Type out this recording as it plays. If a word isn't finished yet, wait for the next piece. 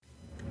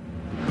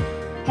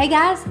Hey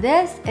guys,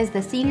 this is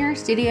the Senior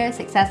Studio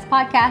Success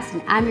Podcast,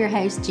 and I'm your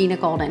host, Gina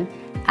Golden.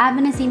 I've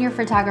been a senior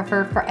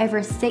photographer for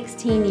over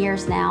 16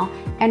 years now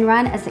and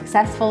run a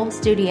successful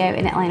studio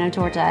in Atlanta,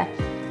 Georgia.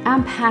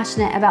 I'm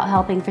passionate about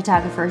helping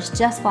photographers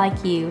just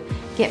like you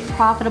get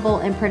profitable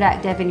and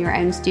productive in your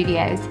own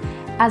studios.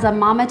 As a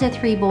mama to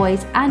 3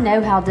 boys, I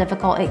know how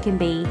difficult it can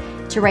be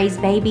to raise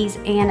babies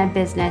and a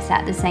business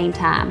at the same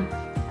time.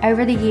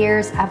 Over the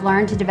years, I've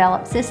learned to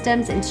develop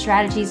systems and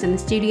strategies in the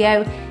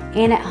studio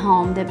and at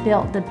home that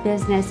built the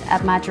business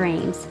of my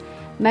dreams.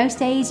 Most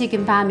days you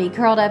can find me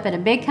curled up in a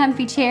big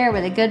comfy chair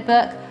with a good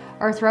book,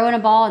 or throwing a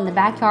ball in the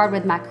backyard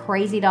with my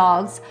crazy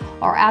dogs,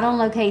 or out on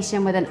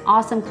location with an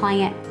awesome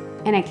client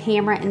and a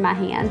camera in my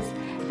hands.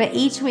 But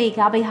each week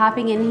I'll be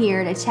hopping in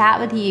here to chat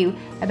with you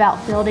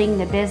about building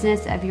the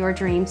business of your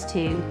dreams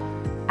too.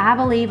 I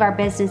believe our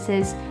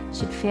businesses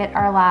should fit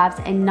our lives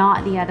and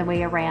not the other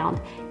way around.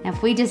 Now,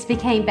 if we just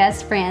became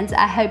best friends,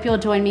 I hope you'll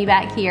join me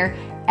back here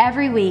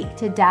every week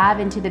to dive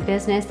into the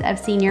business of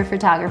senior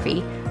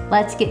photography.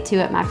 Let's get to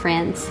it, my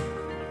friends.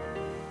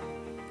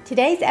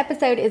 Today's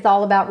episode is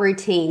all about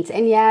routines.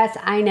 And yes,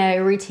 I know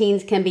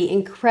routines can be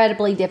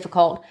incredibly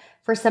difficult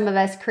for some of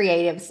us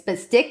creatives, but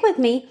stick with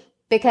me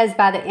because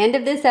by the end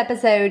of this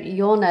episode,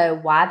 you'll know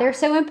why they're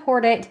so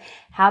important,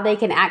 how they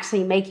can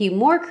actually make you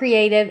more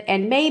creative,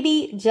 and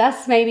maybe,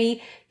 just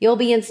maybe, you'll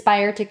be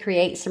inspired to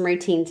create some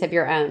routines of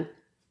your own.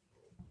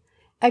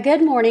 A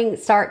good morning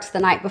starts the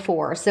night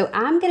before, so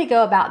I'm going to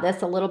go about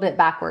this a little bit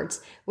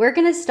backwards. We're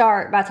going to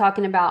start by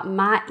talking about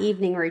my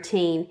evening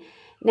routine.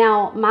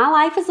 Now, my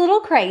life is a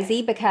little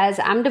crazy because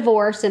I'm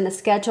divorced and the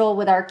schedule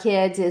with our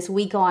kids is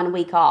week on,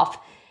 week off.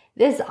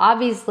 This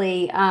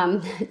obviously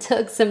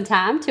took some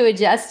time to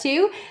adjust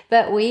to,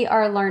 but we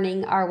are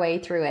learning our way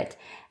through it.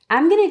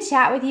 I'm going to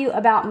chat with you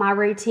about my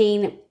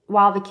routine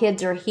while the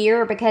kids are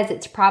here because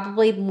it's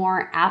probably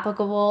more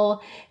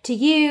applicable to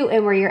you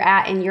and where you're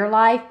at in your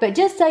life. But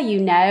just so you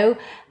know,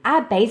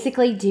 I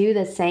basically do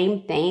the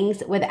same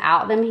things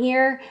without them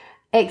here,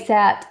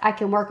 except I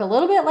can work a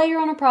little bit later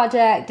on a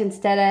project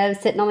instead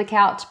of sitting on the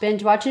couch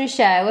binge watching a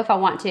show if I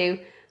want to.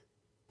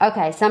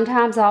 Okay,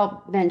 sometimes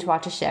I'll binge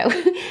watch a show,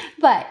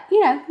 but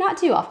not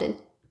too often.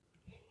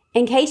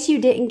 In case you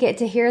didn't get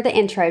to hear the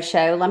intro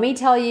show, let me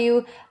tell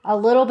you a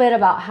little bit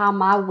about how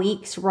my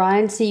weeks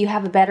run so you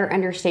have a better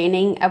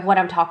understanding of what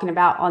I'm talking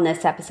about on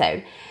this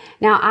episode.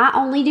 Now, I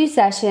only do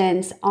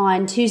sessions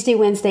on Tuesday,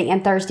 Wednesday,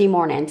 and Thursday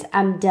mornings.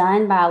 I'm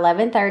done by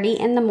 11:30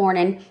 in the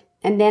morning,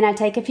 and then I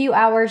take a few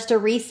hours to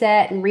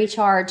reset and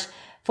recharge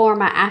for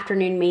my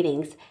afternoon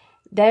meetings.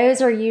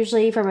 Those are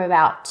usually from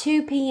about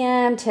 2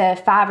 p.m. to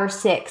 5 or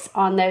 6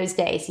 on those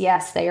days.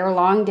 Yes, they are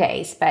long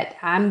days, but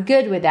I'm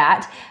good with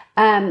that.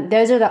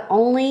 Those are the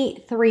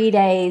only 3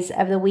 days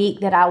of the week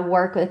that I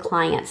work with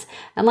clients,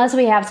 unless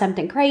we have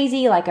something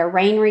crazy like a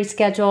rain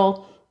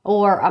reschedule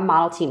or a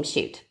model team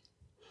shoot.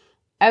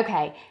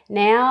 Okay,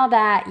 now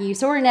that you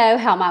sort of know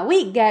how my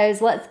week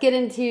goes, let's get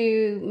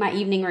into my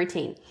evening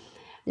routine.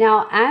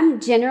 Now, I'm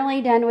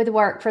generally done with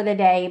work for the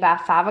day by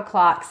 5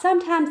 o'clock,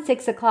 sometimes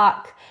 6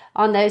 o'clock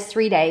on those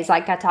 3 days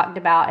like I talked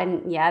about.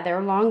 And yeah,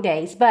 they're long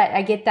days, but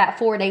I get that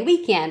 4-day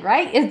weekend,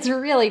 right? It's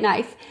really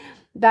nice.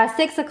 By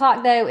 6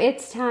 o'clock though,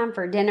 it's time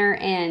for dinner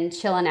and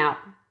chilling out.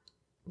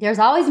 There's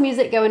always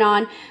music going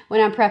on when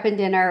I'm prepping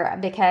dinner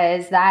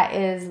because that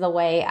is the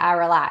way I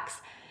relax.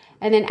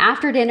 And then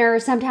after dinner,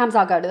 sometimes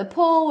I'll go to the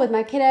pool with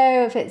my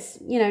kiddo if it's,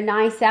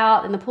 nice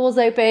out and the pool's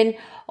open,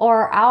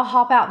 or I'll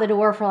hop out the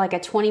door for like a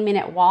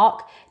 20-minute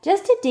walk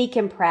just to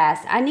decompress.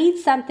 I need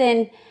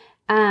something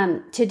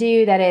to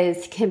do that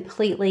is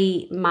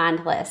completely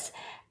mindless.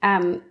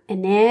 And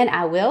then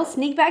I will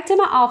sneak back to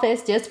my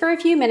office just for a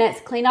few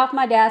minutes, clean off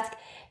my desk,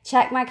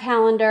 check my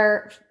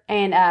calendar,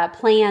 and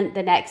plan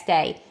the next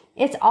day.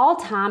 It's all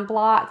time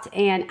blocked,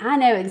 and I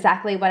know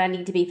exactly what I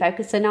need to be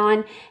focusing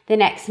on the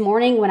next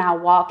morning when I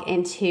walk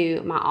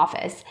into my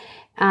office.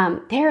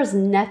 There's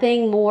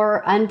nothing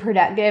more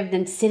unproductive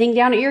than sitting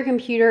down at your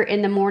computer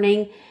in the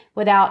morning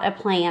without a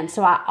plan.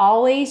 So I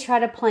always try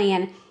to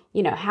plan,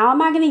 how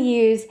am I going to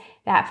use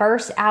that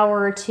first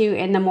hour or two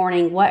in the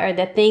morning? What are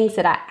the things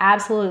that I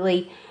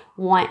absolutely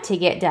want to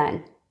get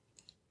done?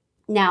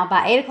 Now,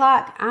 by 8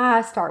 o'clock,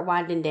 I start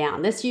winding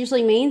down. This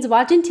usually means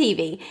watching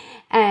TV.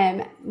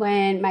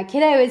 When my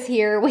kiddo is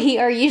here, we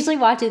are usually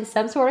watching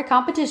some sort of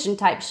competition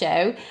type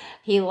show.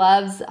 He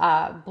loves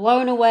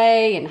Blown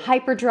Away and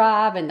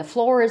Hyperdrive and The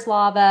Floor is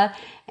Lava,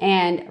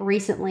 and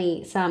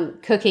recently some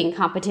cooking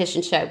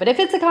competition show. But if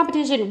it's a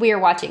competition, we are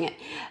watching it.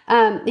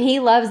 He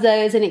loves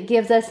those, and it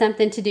gives us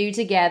something to do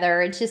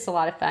together. It's just a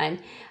lot of fun.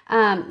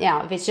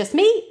 Now, if it's just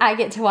me, I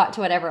get to watch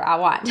whatever I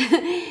want.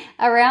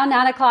 Around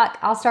 9 o'clock,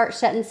 I'll start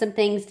shutting some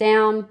things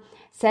down,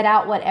 set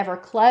out whatever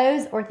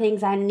clothes or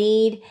things I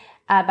need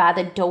by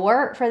the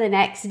door for the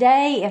next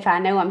day. If I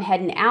know I'm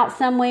heading out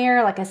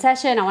somewhere, like a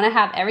session, I want to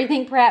have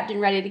everything prepped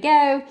and ready to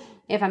go.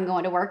 If I'm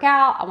going to work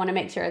out, I want to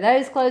make sure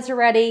those clothes are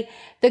ready.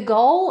 The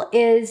goal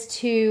is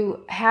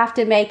to have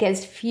to make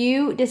as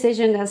few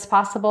decisions as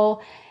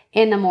possible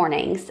in the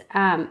mornings.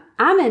 I'm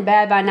in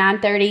bed by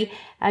 9:30.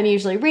 I'm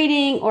usually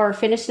reading or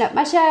finishing up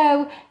my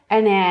show,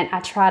 and then I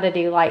try to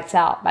do lights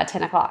out by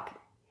 10 o'clock.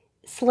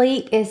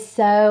 Sleep is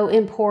so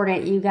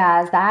important, you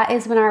guys. That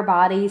is when our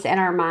bodies and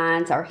our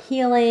minds are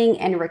healing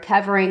and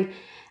recovering.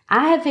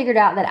 I have figured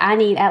out that I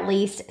need at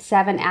least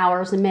 7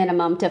 hours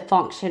minimum to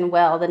function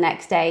well the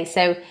next day.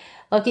 So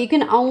look, you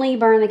can only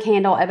burn the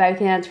candle at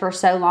both ends for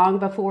so long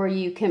before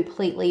you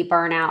completely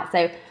burn out.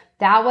 So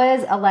that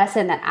was a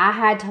lesson that I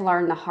had to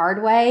learn the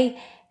hard way,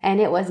 and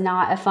it was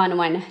not a fun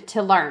one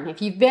to learn.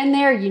 If you've been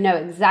there, you know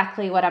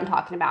exactly what I'm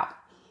talking about.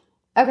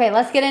 Okay,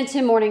 let's get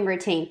into morning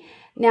routine.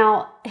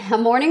 Now, a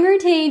morning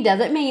routine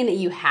doesn't mean that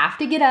you have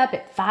to get up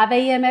at 5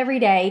 a.m. every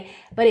day,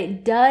 but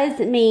it does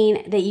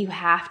mean that you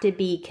have to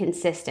be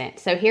consistent.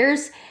 So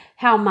here's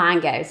how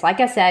mine goes. Like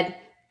I said,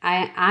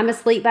 I'm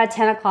asleep by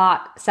 10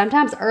 o'clock,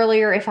 sometimes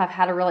earlier if I've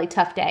had a really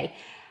tough day.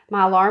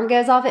 My alarm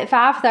goes off at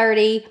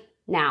 5:30.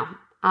 Now,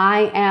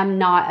 I am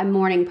not a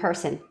morning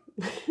person.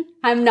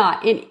 I'm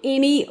not in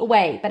any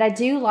way, but I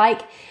do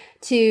like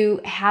to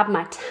have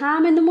my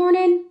time in the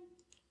morning.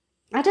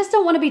 I just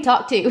don't want to be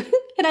talked to,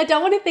 and I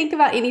don't want to think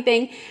about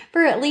anything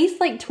for at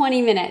least like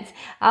 20 minutes.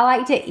 I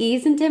like to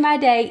ease into my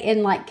day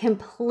in like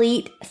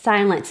complete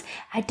silence.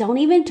 I don't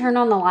even turn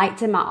on the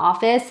lights in my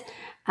office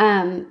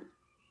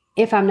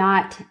if I'm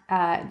not,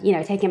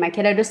 taking my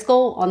kiddo to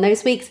school on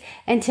those weeks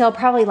until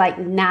probably like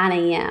 9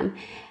 a.m.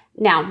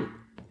 Now,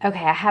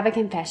 okay, I have a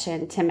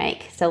confession to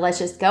make. So let's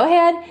just go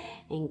ahead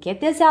and get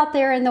this out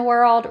there in the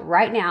world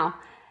right now.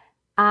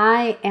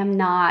 I am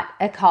not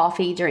a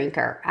coffee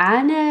drinker.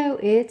 I know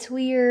it's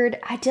weird.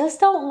 I just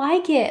don't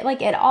like it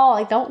like at all.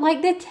 I don't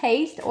like the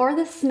taste or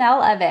the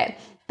smell of it,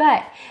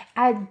 but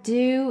I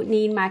do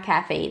need my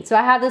caffeine. So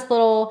I have this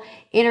little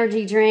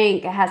energy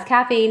drink. It has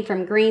caffeine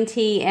from green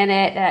tea in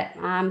it that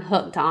I'm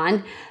hooked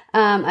on.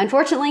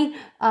 Unfortunately,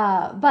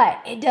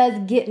 but it does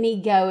get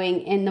me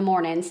going in the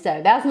morning.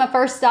 So that's my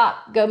first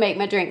stop, go make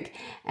my drink.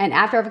 And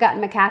after I've gotten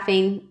my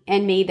caffeine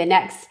in me, the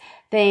next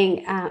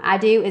thing I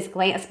do is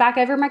glance back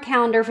over my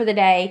calendar for the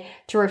day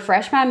to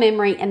refresh my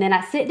memory. And then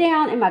I sit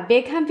down in my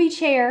big comfy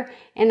chair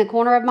in the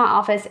corner of my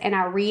office and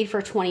I read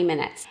for 20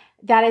 minutes.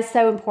 That is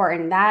so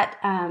important.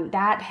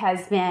 That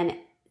has been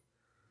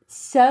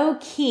so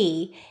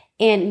key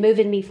in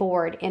moving me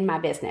forward in my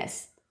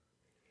business.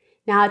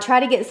 Now, I try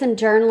to get some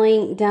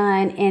journaling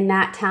done in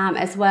that time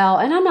as well.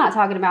 And I'm not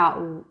talking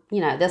about,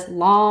 this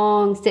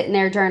long sitting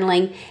there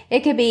journaling.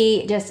 It could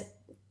be just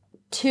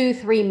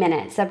 2-3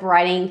 minutes of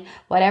writing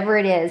whatever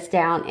it is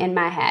down in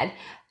my head.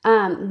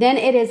 Then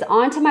it is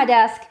onto my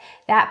desk,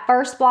 that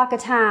first block of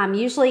time.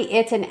 Usually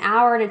it's an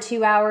hour to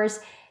 2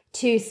 hours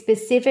to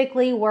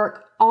specifically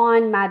work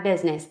on my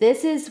business.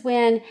 This is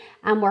when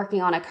I'm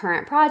working on a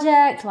current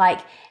project, like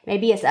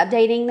maybe it's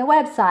updating the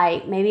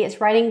website, maybe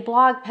it's writing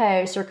blog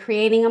posts or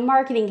creating a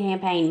marketing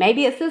campaign,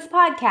 maybe it's this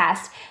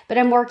podcast, but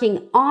I'm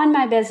working on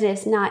my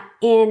business, not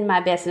in my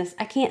business.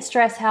 I can't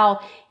stress how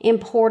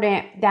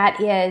important that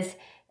is.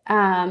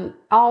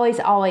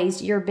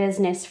 Always your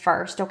business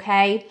first,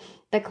 okay?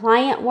 The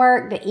client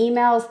work, the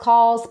emails,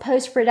 calls,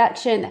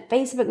 post-production, the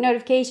Facebook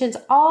notifications,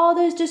 all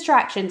those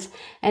distractions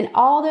and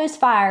all those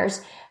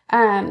fires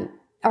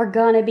are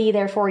going to be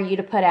there for you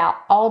to put out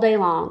all day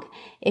long.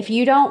 If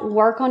you don't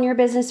work on your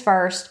business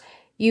first,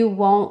 you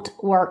won't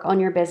work on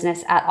your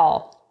business at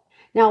all.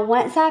 Now,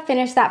 once I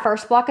finish that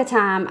first block of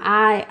time,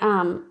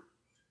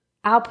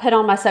 I'll put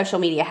on my social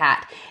media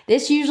hat.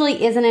 This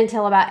usually isn't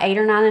until about 8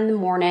 or 9 in the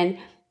morning.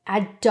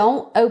 I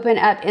don't open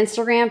up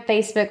Instagram,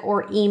 Facebook,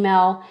 or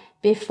email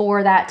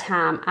before that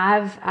time.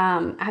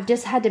 I've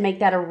just had to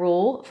make that a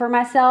rule for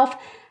myself.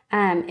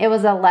 It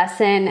was a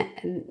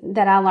lesson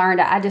that I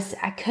learned.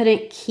 I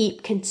couldn't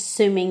keep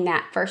consuming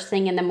that first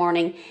thing in the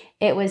morning.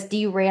 It was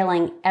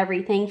derailing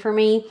everything for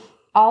me.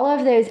 All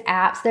of those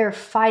apps, they're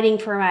fighting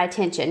for my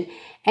attention,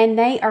 and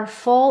they are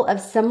full of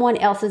someone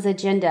else's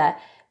agenda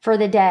for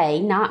the day,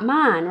 not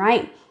mine,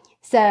 right?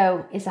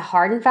 So it's a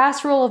hard and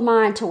fast rule of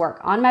mine to work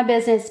on my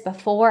business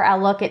before I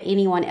look at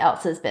anyone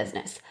else's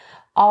business.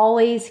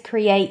 Always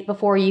create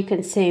before you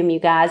consume, you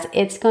guys.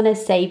 It's going to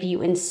save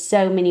you in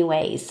so many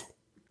ways.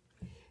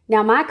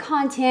 Now, my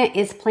content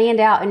is planned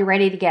out and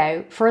ready to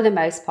go for the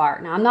most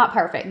part. Now, I'm not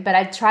perfect, but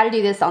I try to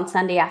do this on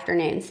Sunday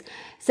afternoons.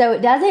 So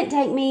it doesn't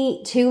take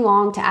me too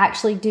long to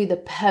actually do the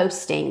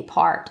posting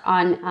part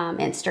on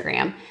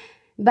Instagram.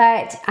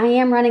 But I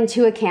am running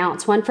 2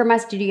 accounts, one for my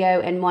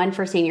studio and one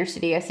for Senior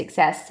Studio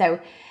Success. So,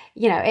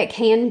 it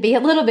can be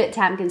a little bit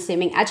time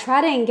consuming. I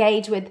try to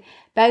engage with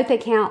both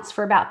accounts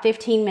for about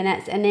 15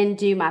 minutes and then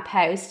do my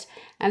post.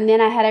 And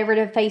then I head over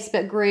to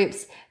Facebook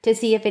groups to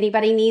see if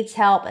anybody needs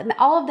help. And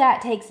all of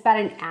that takes about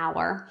an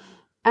hour.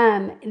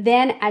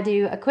 Then I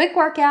do a quick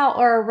workout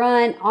or a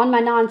run on my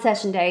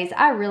non-session days.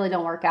 I really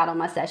don't work out on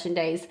my session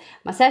days.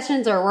 My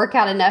sessions are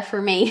workout enough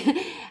for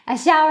me. I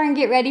shower and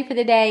get ready for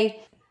the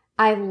day.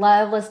 I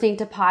love listening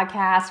to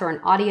podcasts or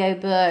an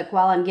audiobook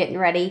while I'm getting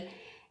ready.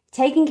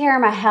 Taking care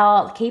of my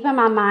health, keeping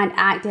my mind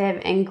active,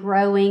 and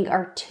growing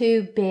are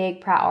 2 big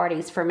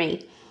priorities for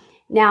me.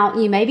 Now,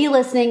 you may be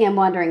listening and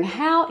wondering,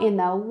 how in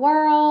the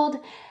world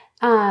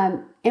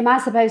am I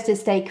supposed to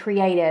stay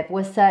creative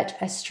with such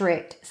a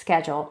strict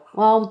schedule?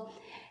 Well,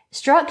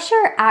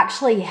 structure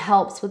actually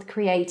helps with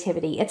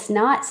creativity. It's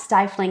not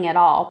stifling at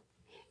all.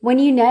 When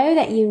you know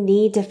that you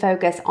need to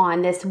focus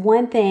on this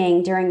one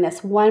thing during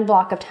this one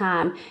block of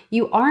time,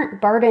 you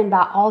aren't burdened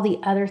by all the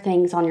other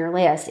things on your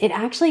list. It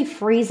actually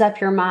frees up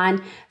your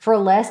mind for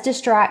less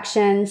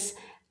distractions,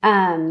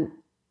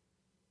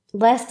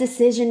 less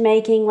decision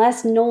making,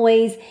 less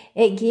noise.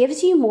 It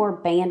gives you more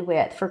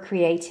bandwidth for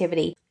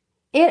creativity.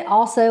 It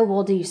also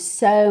will do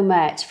so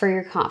much for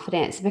your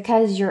confidence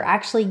because you're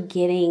actually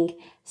getting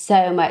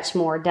so much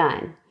more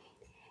done.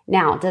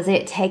 Now, does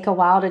it take a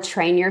while to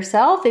train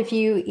yourself if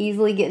you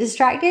easily get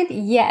distracted?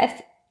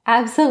 Yes,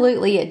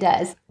 absolutely it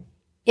does.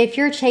 If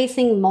you're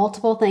chasing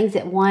multiple things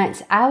at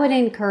once, I would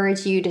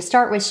encourage you to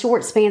start with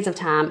short spans of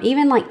time,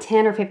 even like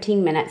 10 or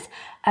 15 minutes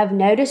of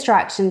no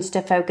distractions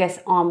to focus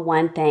on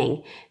one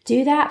thing.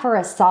 Do that for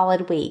a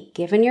solid week,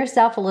 giving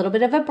yourself a little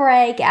bit of a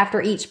break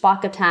after each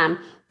block of time.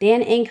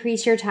 Then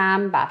increase your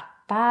time by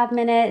 5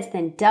 minutes,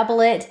 then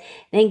double it,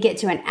 then get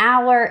to an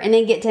hour, and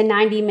then get to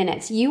 90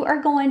 minutes. You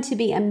are going to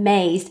be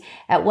amazed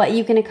at what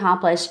you can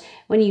accomplish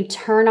when you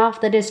turn off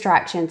the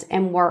distractions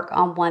and work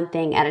on one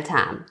thing at a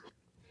time.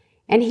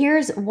 And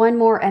here's one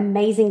more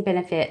amazing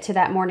benefit to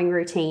that morning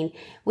routine.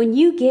 When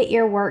you get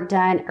your work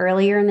done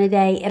earlier in the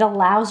day, it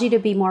allows you to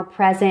be more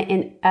present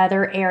in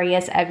other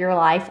areas of your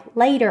life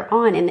later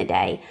on in the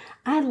day.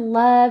 I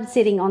love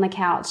sitting on the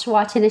couch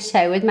watching a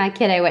show with my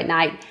kiddo at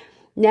night,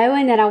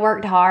 knowing that I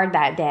worked hard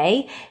that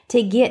day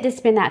to get to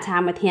spend that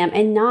time with him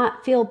and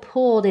not feel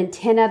pulled in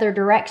 10 other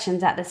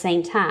directions at the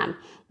same time.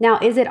 Now,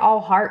 is it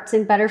all hearts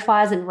and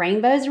butterflies and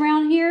rainbows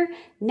around here?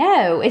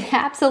 No, it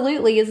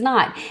absolutely is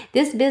not.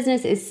 This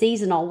business is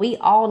seasonal. We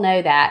all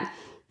know that.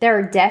 There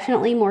are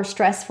definitely more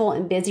stressful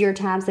and busier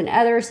times than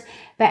others,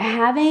 but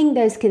having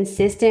those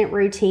consistent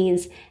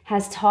routines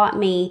has taught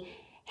me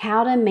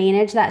how to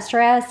manage that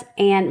stress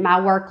and my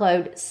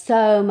workload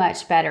so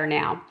much better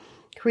now.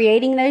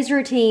 Creating those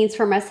routines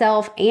for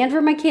myself and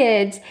for my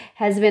kids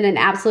has been an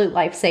absolute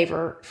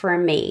lifesaver for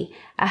me.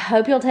 I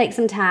hope you'll take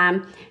some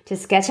time to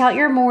sketch out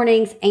your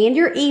mornings and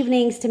your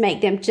evenings to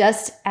make them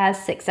just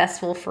as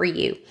successful for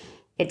you.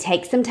 It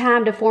takes some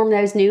time to form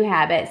those new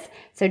habits,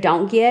 so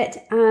don't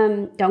get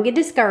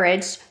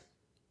discouraged.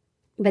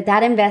 But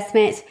that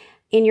investment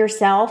in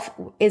yourself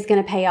is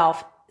going to pay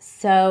off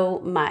so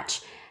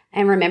much.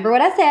 And remember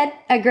what I said,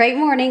 a great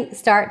morning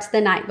starts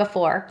the night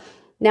before.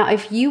 Now,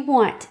 if you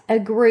want a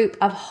group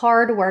of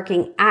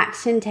hardworking,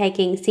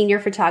 action-taking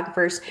senior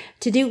photographers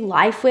to do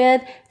life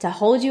with, to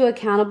hold you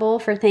accountable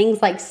for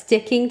things like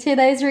sticking to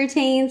those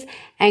routines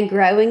and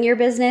growing your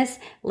business,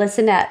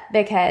 listen up,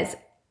 because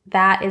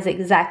that is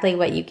exactly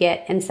what you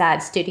get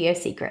inside Studio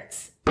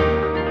Secrets.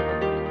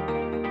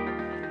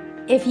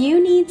 If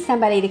you need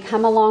somebody to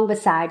come along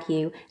beside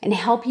you and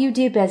help you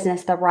do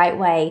business the right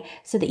way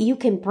so that you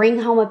can bring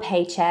home a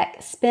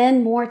paycheck,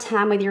 spend more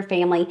time with your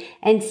family,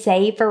 and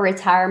save for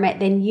retirement,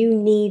 then you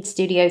need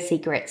Studio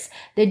Secrets.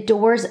 The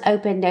doors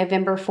open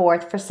November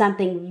 4th for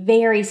something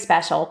very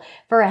special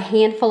for a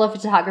handful of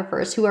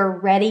photographers who are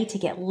ready to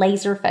get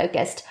laser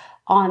focused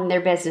on their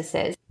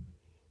businesses.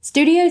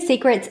 Studio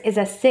Secrets is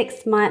a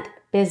 6-month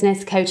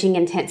business coaching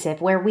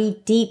intensive where we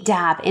deep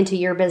dive into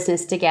your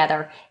business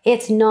together.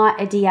 It's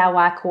not a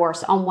DIY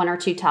course on 1 or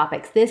 2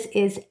 topics. This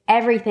is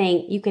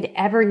everything you could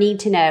ever need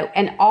to know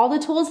and all the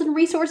tools and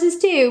resources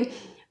too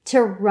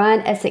to run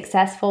a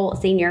successful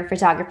senior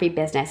photography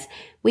business.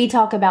 We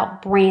talk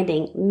about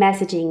branding,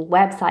 messaging,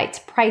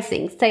 websites,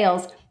 pricing,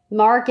 sales,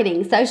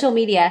 marketing, social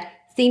media,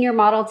 senior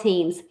model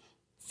teams,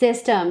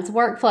 systems,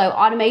 workflow,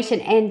 automation,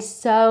 and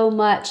so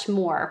much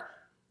more.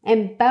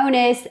 And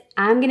bonus,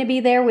 I'm going to be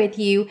there with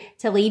you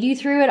to lead you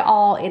through it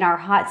all in our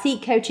hot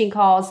seat coaching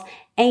calls.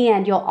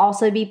 And you'll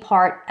also be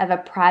part of a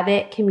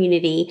private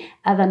community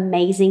of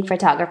amazing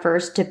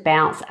photographers to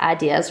bounce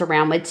ideas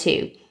around with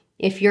too.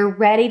 If you're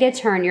ready to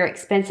turn your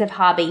expensive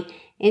hobby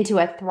into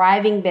a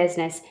thriving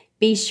business,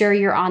 be sure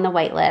you're on the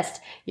wait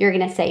list. You're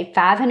going to save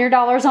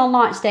 $500 on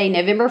launch day,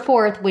 November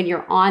 4th, when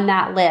you're on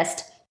that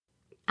list.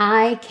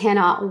 I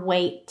cannot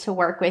wait to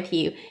work with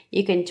you.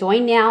 You can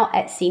join now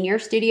at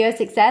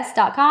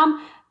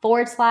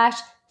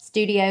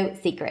seniorstudiosuccess.com/studio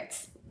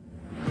secrets.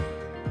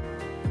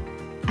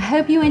 I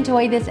hope you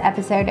enjoyed this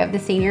episode of the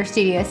Senior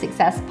Studio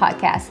Success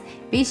Podcast.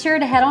 Be sure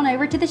to head on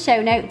over to the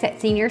show notes at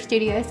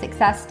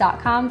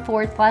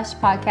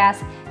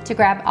seniorstudiosuccess.com/podcast to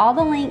grab all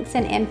the links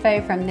and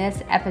info from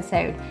this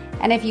episode.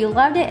 And if you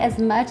loved it as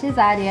much as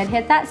I did,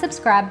 hit that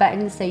subscribe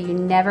button so you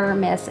never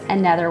miss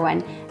another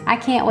one. I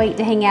can't wait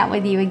to hang out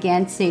with you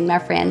again soon, my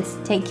friends.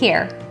 Take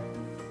care.